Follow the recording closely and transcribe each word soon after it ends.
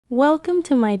Welcome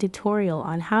to my tutorial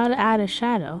on how to add a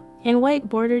shadow and white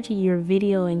border to your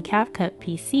video in CapCut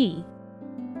PC.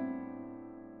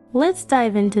 Let's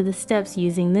dive into the steps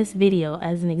using this video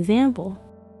as an example.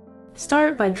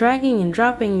 Start by dragging and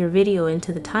dropping your video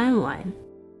into the timeline.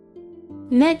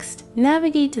 Next,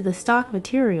 navigate to the stock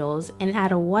materials and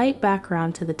add a white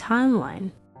background to the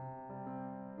timeline.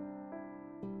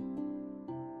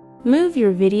 Move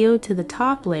your video to the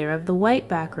top layer of the white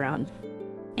background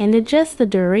and adjust the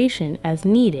duration as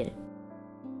needed.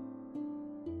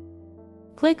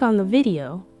 Click on the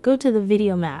video, go to the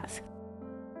video mask,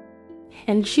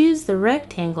 and choose the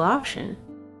rectangle option.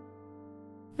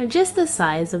 Adjust the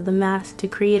size of the mask to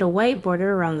create a white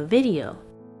border around the video.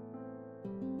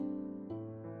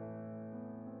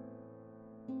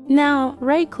 Now,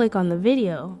 right-click on the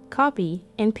video, copy,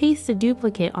 and paste a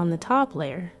duplicate on the top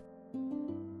layer.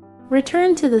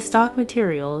 Return to the stock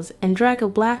materials and drag a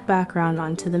black background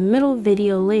onto the middle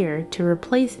video layer to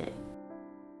replace it.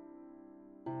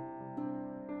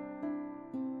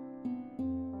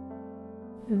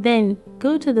 Then,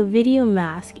 go to the video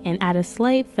mask and add a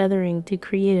slight feathering to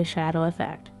create a shadow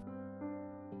effect.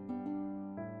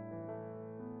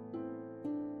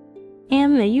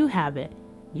 And there you have it.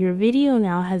 Your video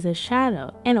now has a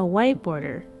shadow and a white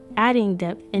border, adding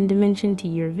depth and dimension to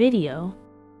your video.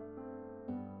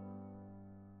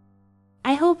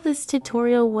 I hope this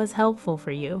tutorial was helpful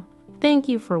for you. Thank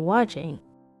you for watching.